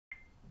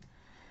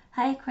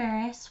Hi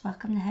Aquarius,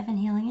 welcome to Heaven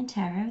Healing and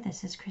Tarot.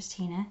 This is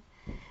Christina.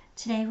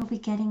 Today we'll be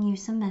getting you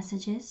some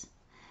messages.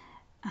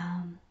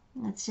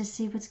 Let's just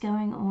see what's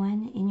going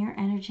on in your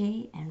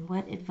energy and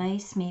what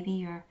advice maybe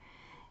your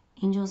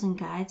angels and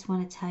guides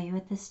want to tell you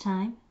at this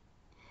time.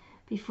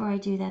 Before I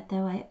do that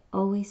though, I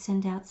always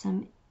send out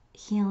some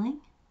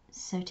healing.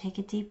 So take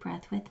a deep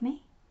breath with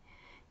me.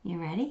 You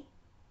ready?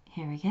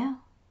 Here we go.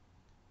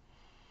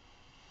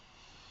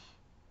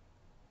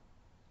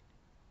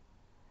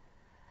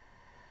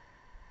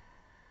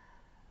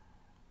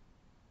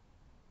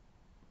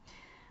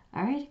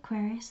 All right,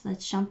 Aquarius,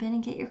 let's jump in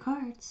and get your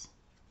cards.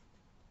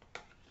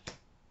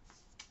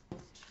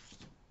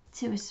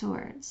 Two of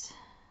Swords.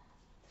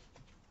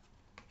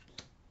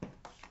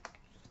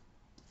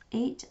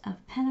 Eight of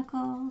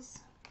Pentacles.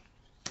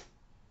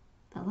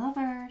 The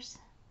Lovers.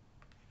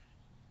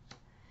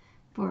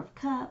 Four of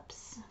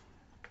Cups.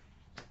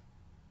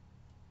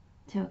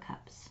 Two of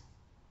Cups.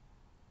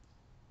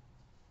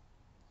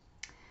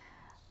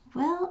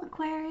 Well,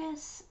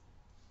 Aquarius,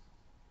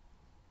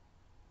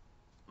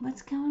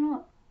 what's going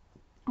on?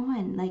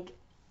 Like,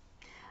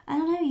 I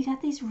don't know, you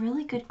got these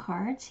really good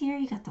cards here.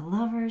 You got the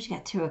Lovers, you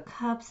got Two of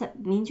Cups. That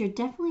means you're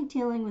definitely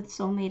dealing with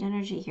soulmate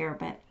energy here,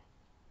 but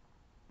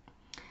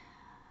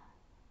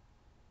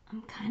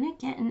I'm kind of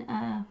getting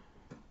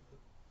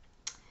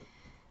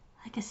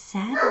like a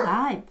sad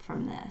vibe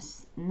from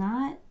this.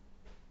 Normally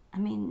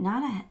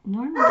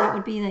that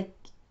would be like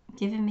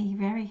giving me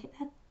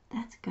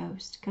that's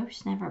Ghost.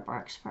 Ghost never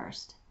barks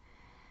first.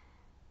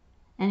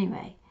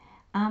 Anyway,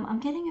 I'm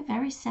getting a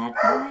very sad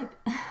vibe,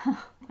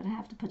 but I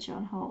have to put you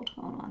on hold.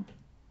 Hold on.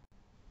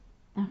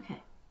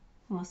 Okay,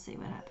 we'll see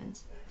what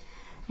happens.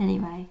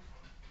 Anyway,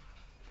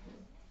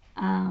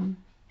 yeah,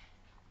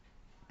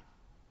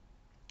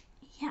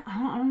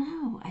 I don't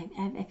know.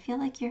 I feel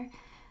like you're...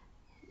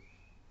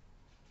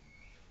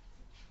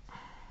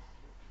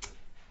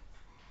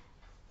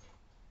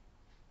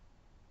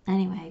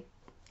 Anyway,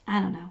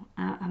 I don't know.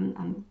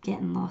 I'm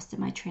getting lost in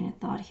my train of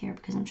thought here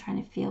because I'm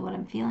trying to feel what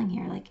I'm feeling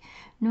here. Like,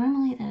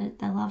 normally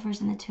the Lovers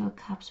and the Two of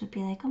Cups would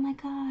be like, oh my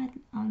God,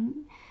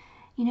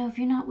 you know, if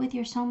you're not with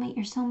your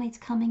soulmate's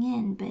coming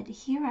in. But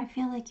here I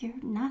feel like you're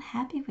not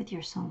happy with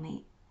your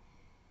soulmate.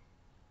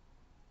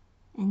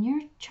 And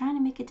you're trying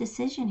to make a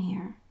decision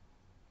here.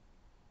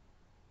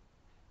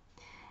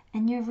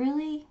 And you're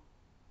really,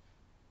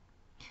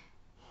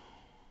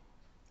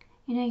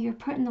 you know, you're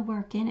putting the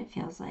work in, it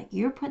feels like.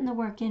 You're putting the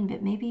work in,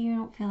 but maybe you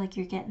don't feel like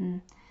you're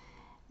getting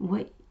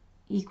what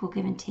equal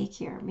give and take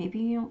here. Maybe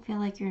you don't feel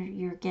like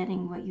you're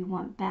getting what you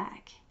want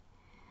back.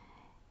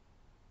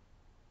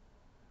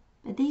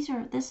 But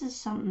this is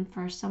something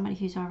for somebody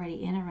who's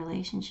already in a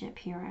relationship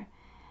here.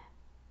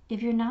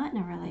 If you're not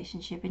in a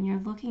relationship and you're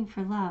looking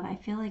for love, I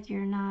feel like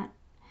you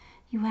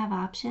have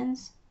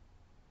options,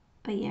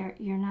 but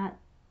you're not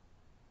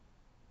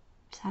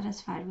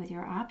satisfied with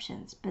your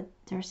options. But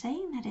they're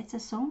saying that it's a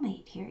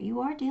soulmate here.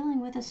 You are dealing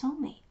with a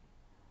soulmate.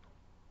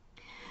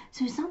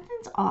 So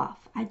something's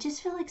off. I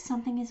just feel like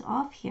something is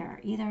off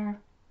here. Either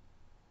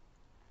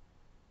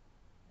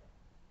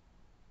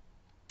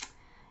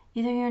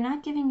you're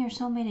not giving your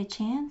soulmate a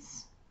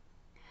chance,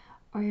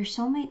 or your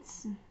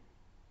soulmate's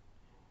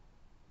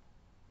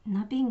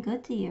not being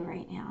good to you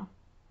right now.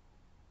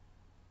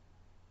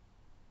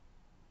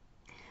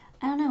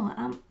 I don't know.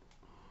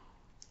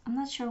 I'm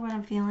not sure what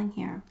I'm feeling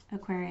here,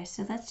 Aquarius.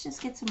 So let's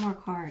just get some more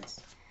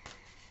cards.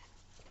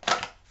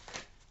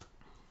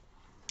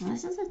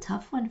 This is a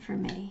tough one for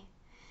me.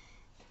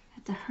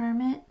 Got the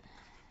Hermit,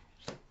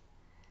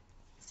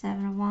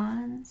 Seven of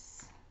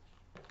Wands,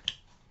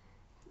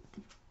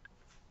 the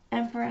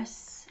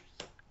Empress,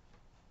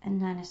 and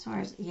Nine of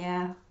Swords.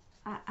 Yeah,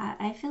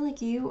 I feel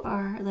like you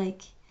are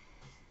like,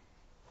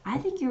 I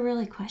think you're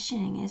really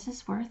questioning, is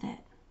this worth it?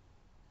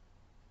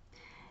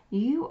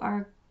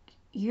 You're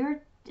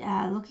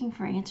looking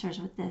for answers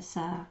with this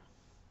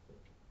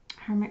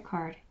Hermit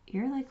card.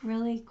 You're like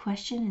really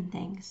questioning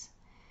things.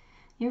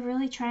 You're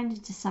really trying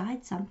to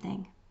decide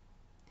something.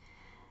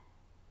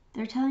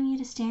 They're telling you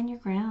to stand your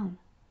ground.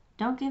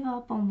 Don't give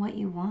up on what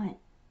you want.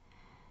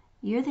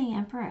 You're the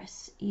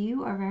Empress.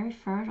 You are very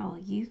fertile.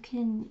 You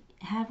can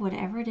have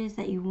whatever it is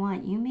that you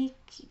want. You make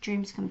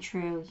dreams come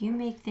true. You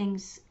make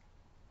things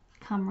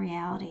come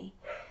reality.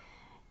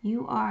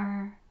 You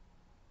are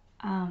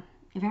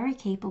very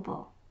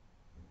capable.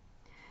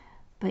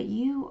 But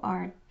you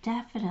are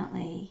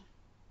definitely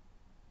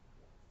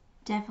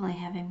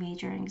having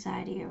major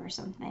anxiety over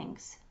some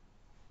things.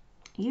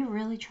 You're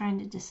really trying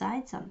to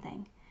decide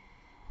something.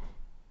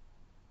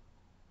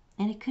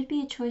 And it could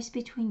be a choice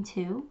between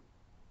two,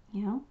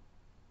 you know.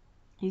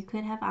 You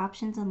could have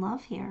options in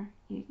love here.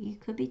 You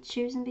could be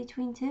choosing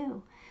between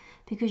two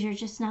because you're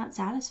just not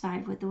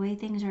satisfied with the way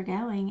things are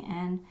going,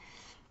 and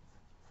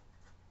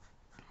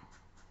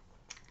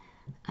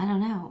I don't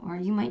know, or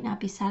you might not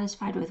be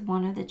satisfied with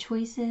one of the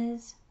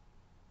choices.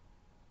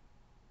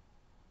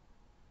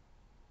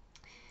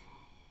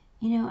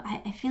 You know,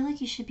 I feel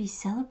like you should be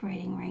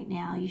celebrating right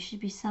now. You should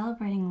be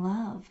celebrating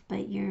love,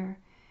 but you're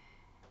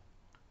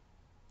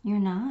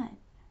not.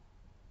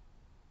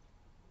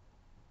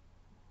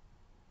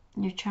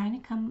 You're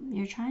trying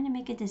to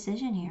make a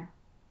decision here.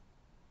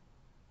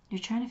 You're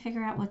trying to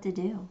figure out what to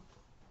do.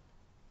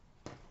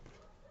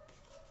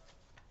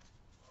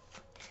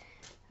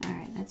 All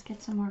right, let's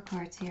get some more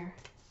cards here.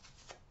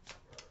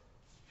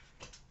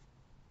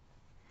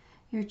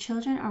 Your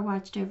children are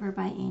watched over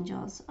by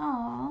angels.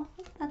 Oh,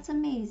 that's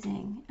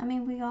amazing. I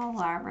mean, we all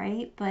are,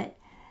 right? But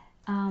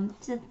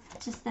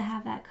just to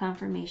have that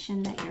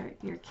confirmation that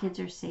your kids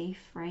are safe,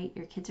 right?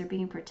 Your kids are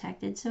being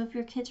protected. So if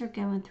your kids are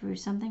going through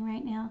something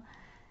right now,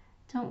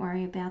 don't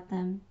worry about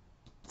them.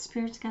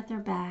 Spirit's got their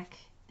back.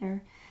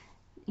 They're,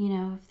 you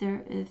know,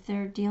 if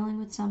they're dealing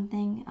with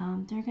something,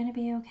 they're going to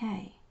be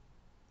okay.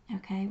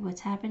 Okay,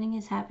 what's happening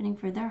is happening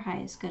for their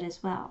highest good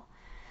as well.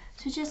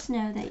 So just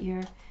know that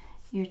your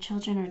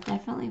children are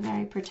definitely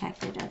very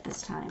protected at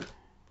this time.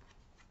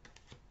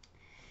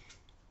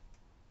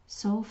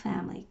 Soul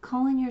family,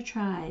 call in your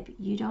tribe.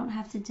 You don't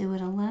have to do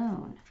it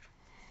alone.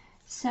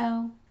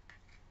 So,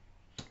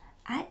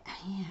 I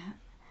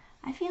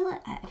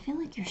feel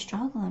like you're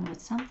struggling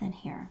with something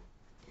here.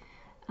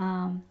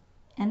 And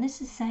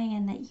this is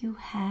saying that you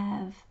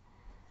have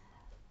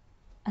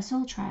a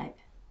soul tribe.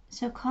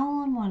 So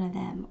call on one of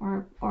them,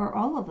 or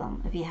all of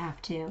them if you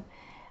have to.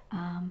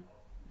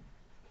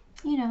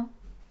 You know,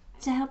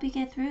 to help you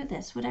get through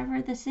this,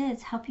 whatever this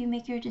is, help you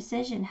make your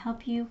decision,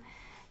 help you,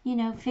 you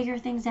know, figure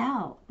things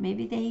out.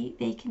 Maybe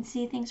they can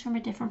see things from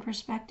a different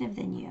perspective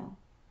than you.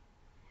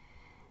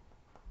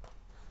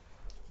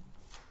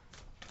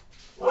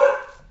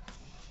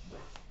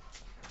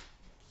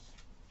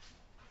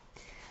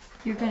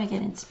 You're going to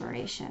get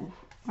inspiration,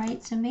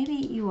 right? So maybe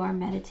you are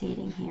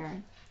meditating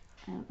here.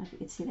 I don't know if you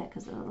can see that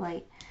because of the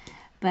light.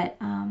 But,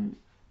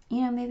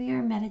 you know, maybe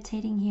you're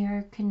meditating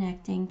here,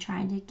 connecting,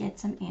 trying to get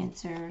some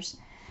answers.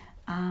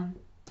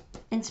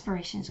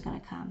 Inspiration is going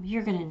to come.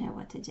 You're going to know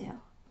what to do.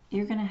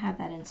 You're going to have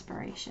that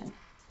inspiration.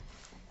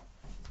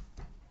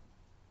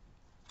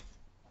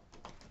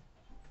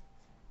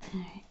 All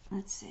right,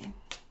 let's see.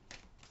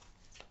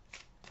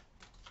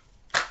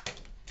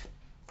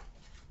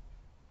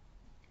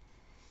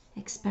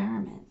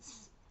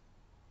 Experiments.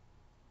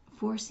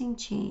 Forcing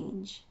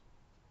change.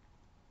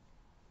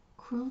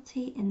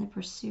 Cruelty in the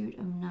pursuit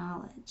of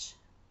knowledge.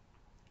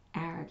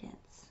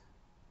 Arrogance.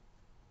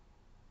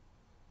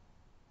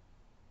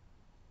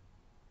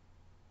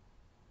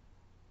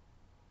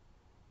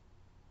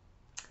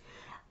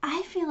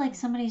 I feel like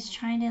somebody's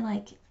trying to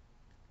like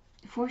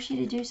force you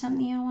to do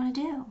something you don't want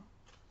to do.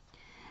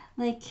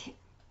 Like,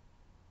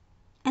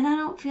 and I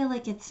don't feel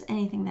like it's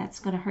anything that's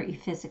going to hurt you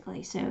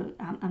physically. So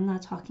I'm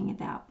not talking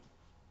about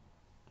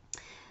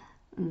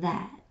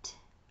that.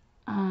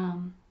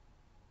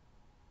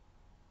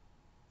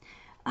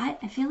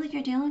 I feel like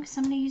you're dealing with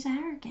somebody who's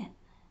arrogant,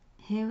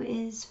 who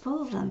is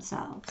full of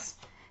themselves,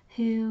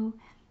 who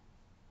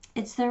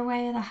it's their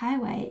way or the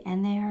highway,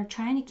 and they are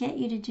trying to get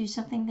you to do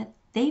something that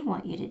they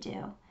want you to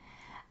do.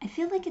 I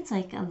feel like it's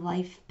like a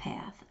life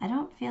path. I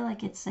don't feel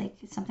like it's like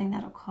something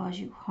that'll cause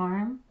you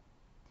harm.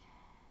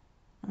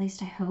 At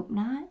least I hope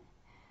not.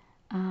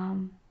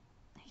 I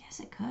guess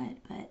it could,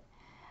 but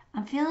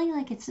I'm feeling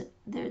like it's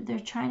they're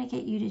trying to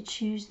get you to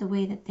choose the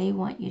way that they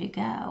want you to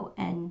go,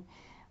 and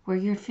where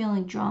you're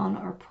feeling drawn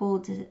or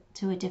pulled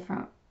to a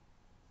different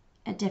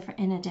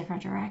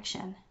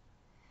direction.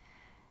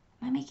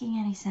 Am I making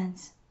any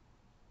sense?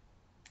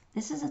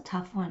 This is a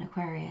tough one,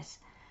 Aquarius.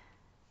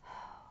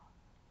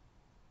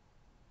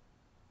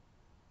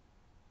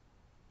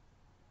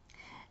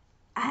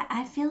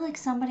 I feel like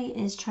somebody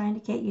is trying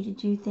to get you to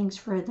do things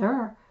for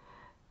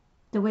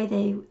the way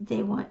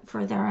they want,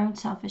 for their own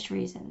selfish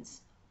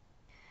reasons.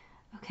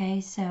 Okay,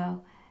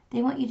 so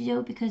they want you to do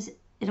it because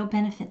it'll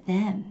benefit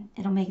them.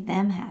 It'll make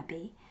them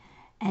happy.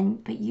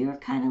 But you're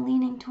kind of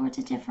leaning towards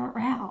a different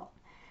route.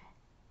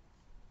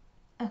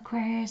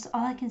 Aquarius,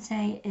 all I can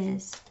say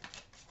is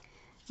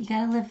you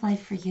got to live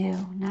life for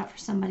you, not for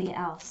somebody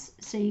else.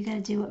 So you got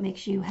to do what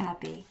makes you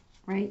happy,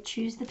 right?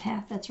 Choose the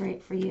path that's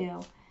right for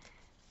you.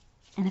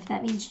 And if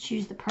that means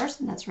choose the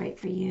person that's right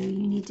for you,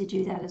 you need to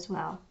do that as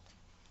well.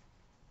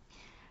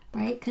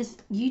 Right? Because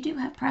you do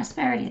have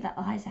prosperity that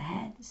lies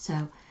ahead.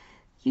 So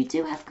you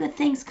do have good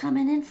things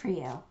coming in for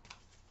you.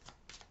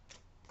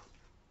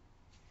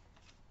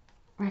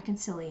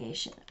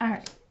 Reconciliation. All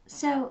right.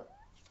 So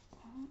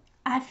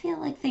I feel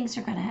like things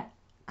are going to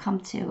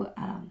come to,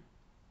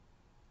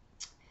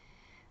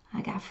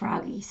 I got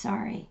froggy,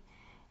 sorry,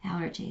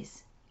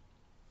 allergies.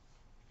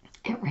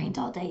 It rained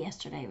all day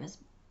yesterday. It was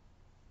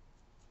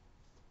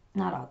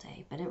not all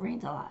day, but it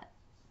rained a lot.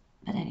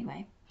 But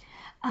anyway,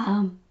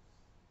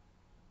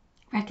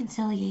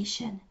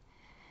 reconciliation.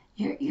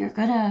 You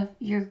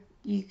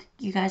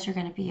guys are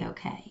gonna be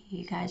okay.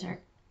 You guys are,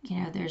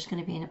 there's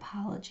gonna be an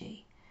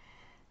apology.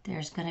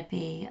 There's gonna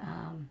be,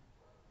 a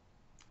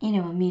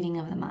meeting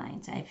of the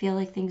minds. I feel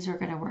like things are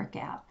gonna work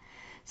out.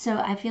 So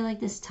I feel like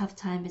this tough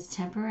time is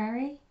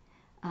temporary.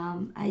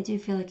 I do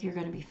feel like you're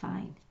gonna be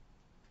fine.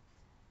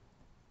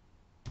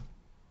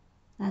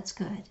 That's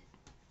good.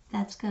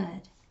 That's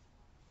good.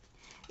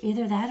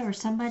 Either that or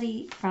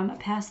somebody from a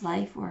past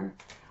life or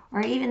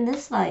Or even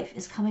this life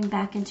is coming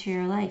back into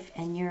your life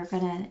and you're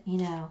going to, you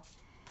know,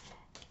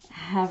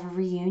 have a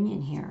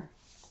reunion here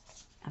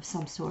of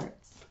some sort.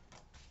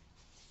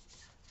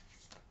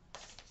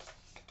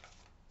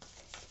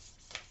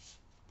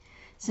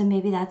 So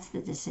maybe that's the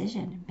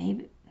decision.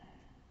 Maybe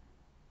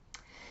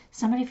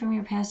somebody from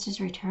your past is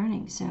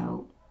returning.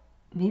 So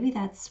maybe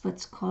that's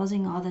what's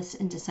causing all this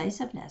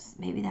indecisiveness.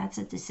 Maybe that's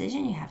a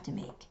decision you have to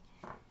make.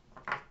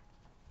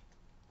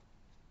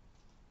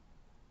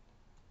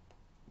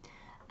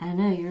 I don't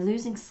know. You're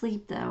losing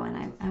sleep, though,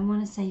 and I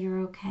want to say you're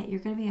okay. You're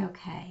going to be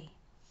okay.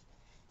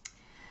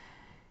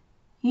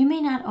 You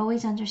may not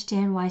always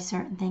understand why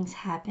certain things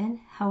happen.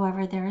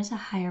 However, there is a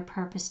higher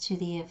purpose to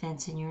the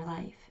events in your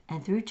life.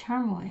 And through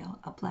turmoil,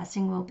 a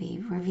blessing will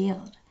be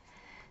revealed.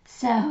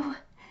 So,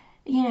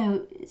 you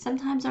know,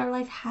 sometimes our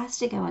life has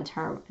to go in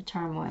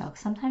turmoil.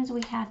 Sometimes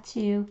we have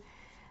to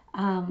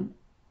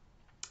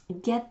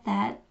get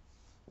that,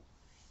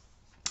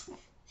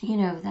 you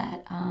know,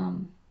 that,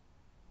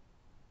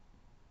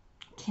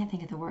 can't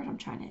think of the word I'm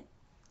trying to, it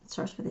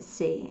starts with a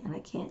C and I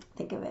can't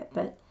think of it,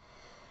 but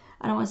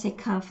I don't want to say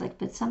conflict,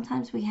 but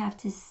sometimes we have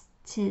to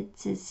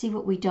see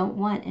what we don't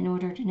want in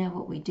order to know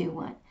what we do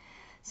want.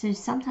 So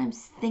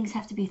sometimes things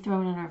have to be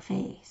thrown in our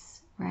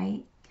face,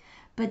 right?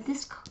 But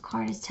this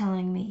card is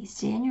telling me,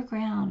 stand your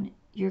ground.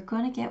 You're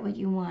going to get what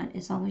you want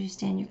as long as you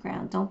stand your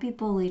ground. Don't be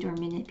bullied or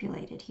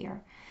manipulated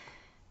here.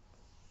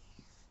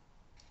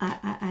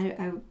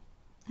 I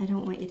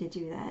don't want you to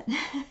do that.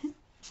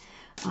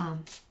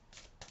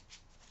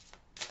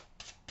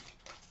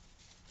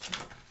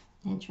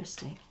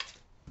 Interesting.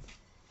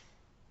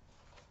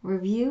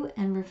 Review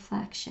and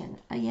reflection.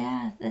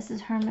 Yeah, this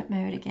is Hermit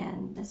mode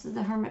again. This is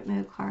the Hermit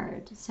mode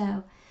card.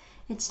 So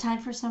it's time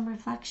for some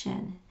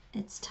reflection.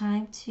 It's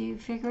time to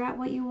figure out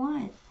what you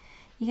want.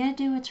 You got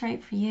to do what's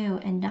right for you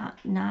and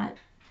not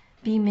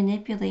be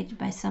manipulated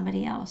by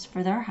somebody else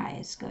for their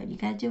highest good. You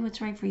got to do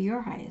what's right for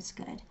your highest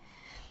good.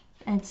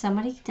 And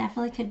somebody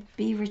definitely could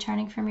be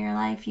returning from your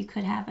life. You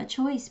could have a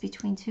choice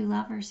between two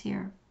lovers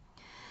here.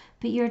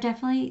 But there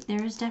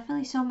is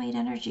definitely soulmate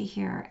energy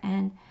here.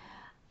 And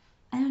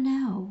I don't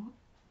know,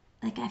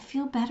 like I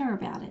feel better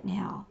about it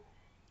now.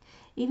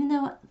 Even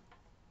though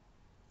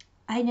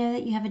I know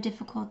that you have a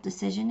difficult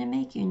decision to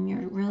make and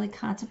you're really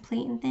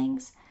contemplating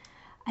things,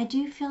 I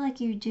do feel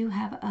like you do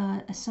have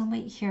a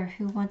soulmate here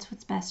who wants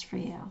what's best for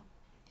you.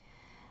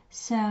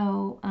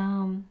 So,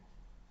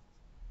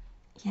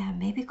 yeah,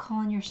 maybe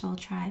call in your soul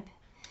tribe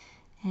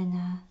and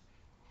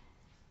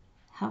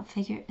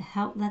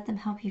let them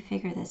help you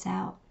figure this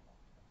out.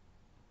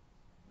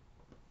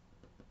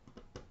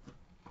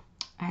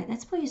 All right,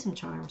 let's pull you some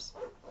charms.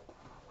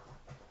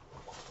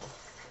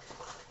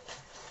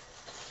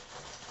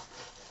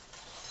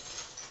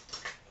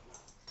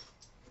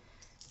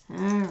 All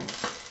right,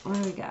 what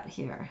do we got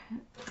here?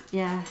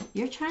 Yeah,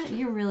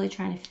 you're really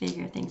trying to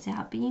figure things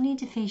out, but you need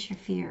to face your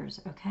fears,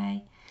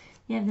 okay?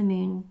 You have the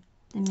moon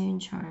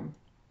charm.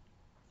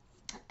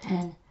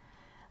 And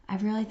I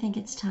really think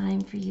it's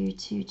time for you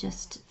to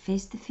just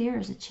face the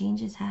fears. A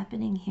change is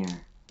happening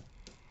here.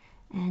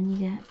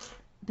 And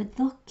but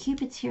look,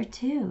 Cupid's here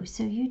too.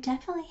 So you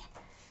definitely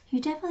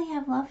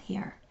have love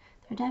here.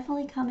 They're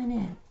definitely coming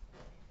in.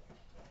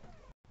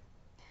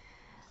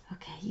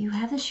 Okay, you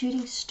have the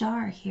shooting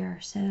star here.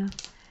 So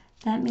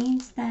that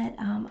means that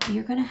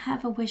you're going to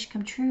have a wish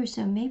come true.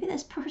 So maybe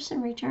this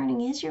person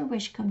returning is your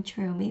wish come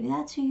true. Maybe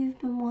that's who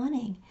you've been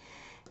wanting.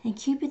 And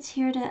Cupid's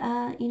here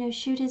to,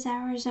 shoot his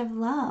arrows of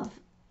love.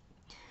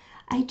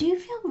 I do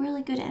feel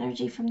really good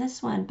energy from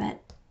this one,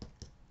 but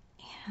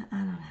yeah, I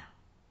don't know.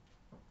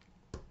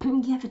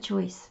 You have a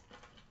choice.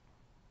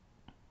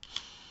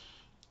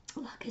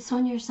 Look, it's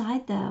on your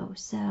side though,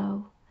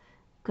 so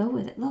go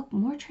with it. Look,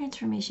 more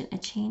transformation. A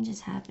change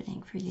is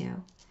happening for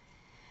you.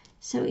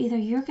 So either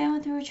you're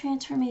going through a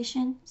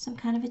transformation, some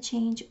kind of a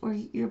change, or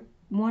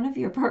one of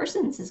your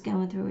persons is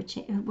went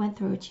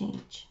through a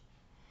change.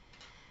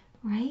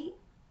 Right?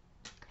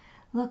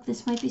 Look,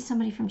 this might be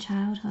somebody from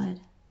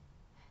childhood.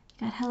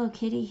 You got Hello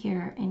Kitty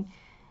here, and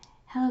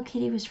Hello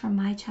Kitty was from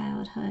my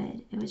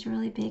childhood. It was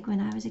really big when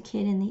I was a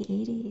kid in the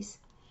 80s.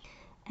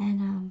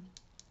 And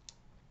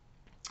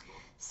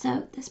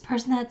so this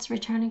person that's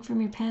returning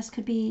from your past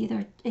could be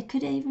it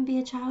could even be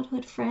a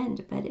childhood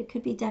friend, but it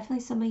could be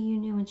definitely somebody you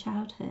knew in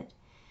childhood.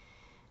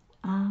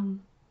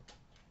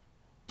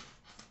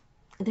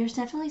 There's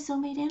definitely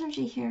soulmate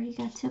energy here. You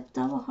got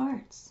double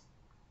hearts.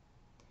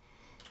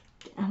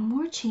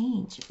 More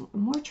change,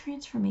 more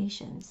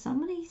transformation.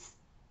 Somebody's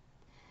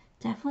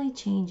definitely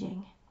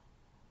changing.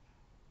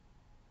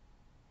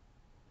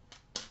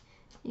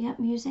 You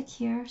got music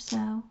here,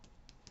 so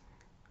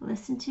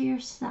listen to your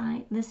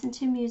side, listen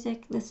to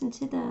music, listen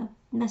to the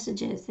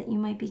messages that you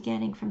might be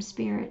getting from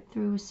spirit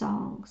through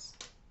songs.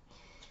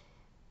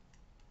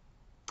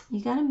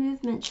 You got a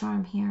movement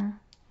charm here.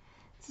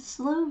 It's a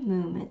slow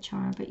movement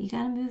charm, but you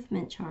got a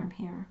movement charm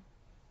here.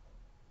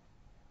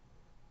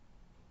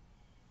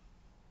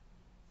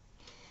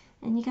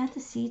 And you got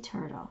the sea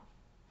turtle.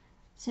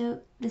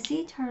 So the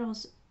sea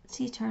turtles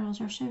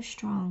are so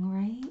strong,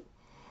 right?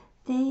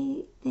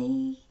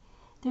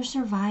 they're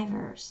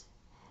survivors.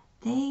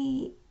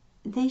 They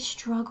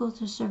struggle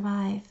to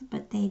survive,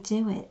 but they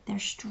do it. They're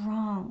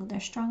strong. They're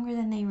stronger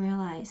than they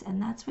realize,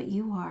 and that's what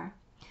you are.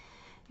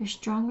 You're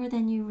stronger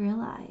than you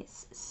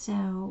realize.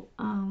 So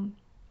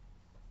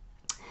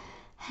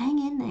hang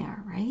in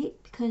there, right?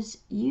 Because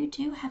you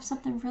do have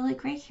something really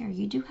great here.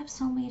 You do have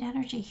soulmate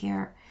energy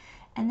here,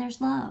 and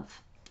there's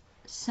love.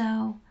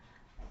 So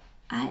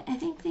I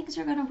think things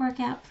are going to work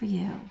out for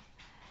you.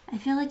 I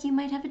feel like you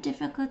might have a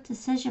difficult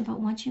decision, but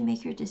once you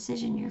make your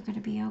decision, you're going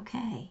to be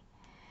okay.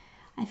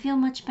 I feel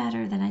much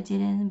better than I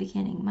did in the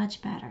beginning,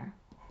 much better.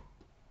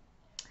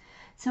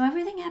 So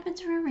everything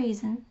happens for a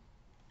reason,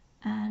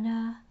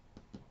 and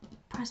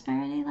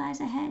prosperity lies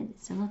ahead,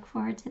 so look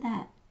forward to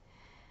that.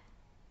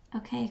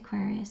 Okay,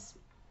 Aquarius,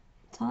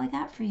 that's all I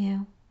got for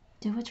you.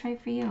 Do what's right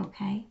for you,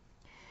 okay?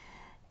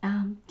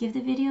 Give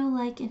the video a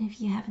like, and if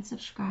you haven't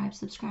subscribed,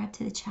 subscribe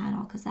to the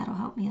channel, because that'll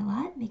help me a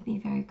lot, make me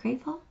very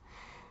grateful.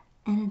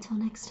 And until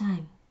next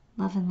time,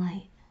 love and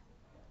light.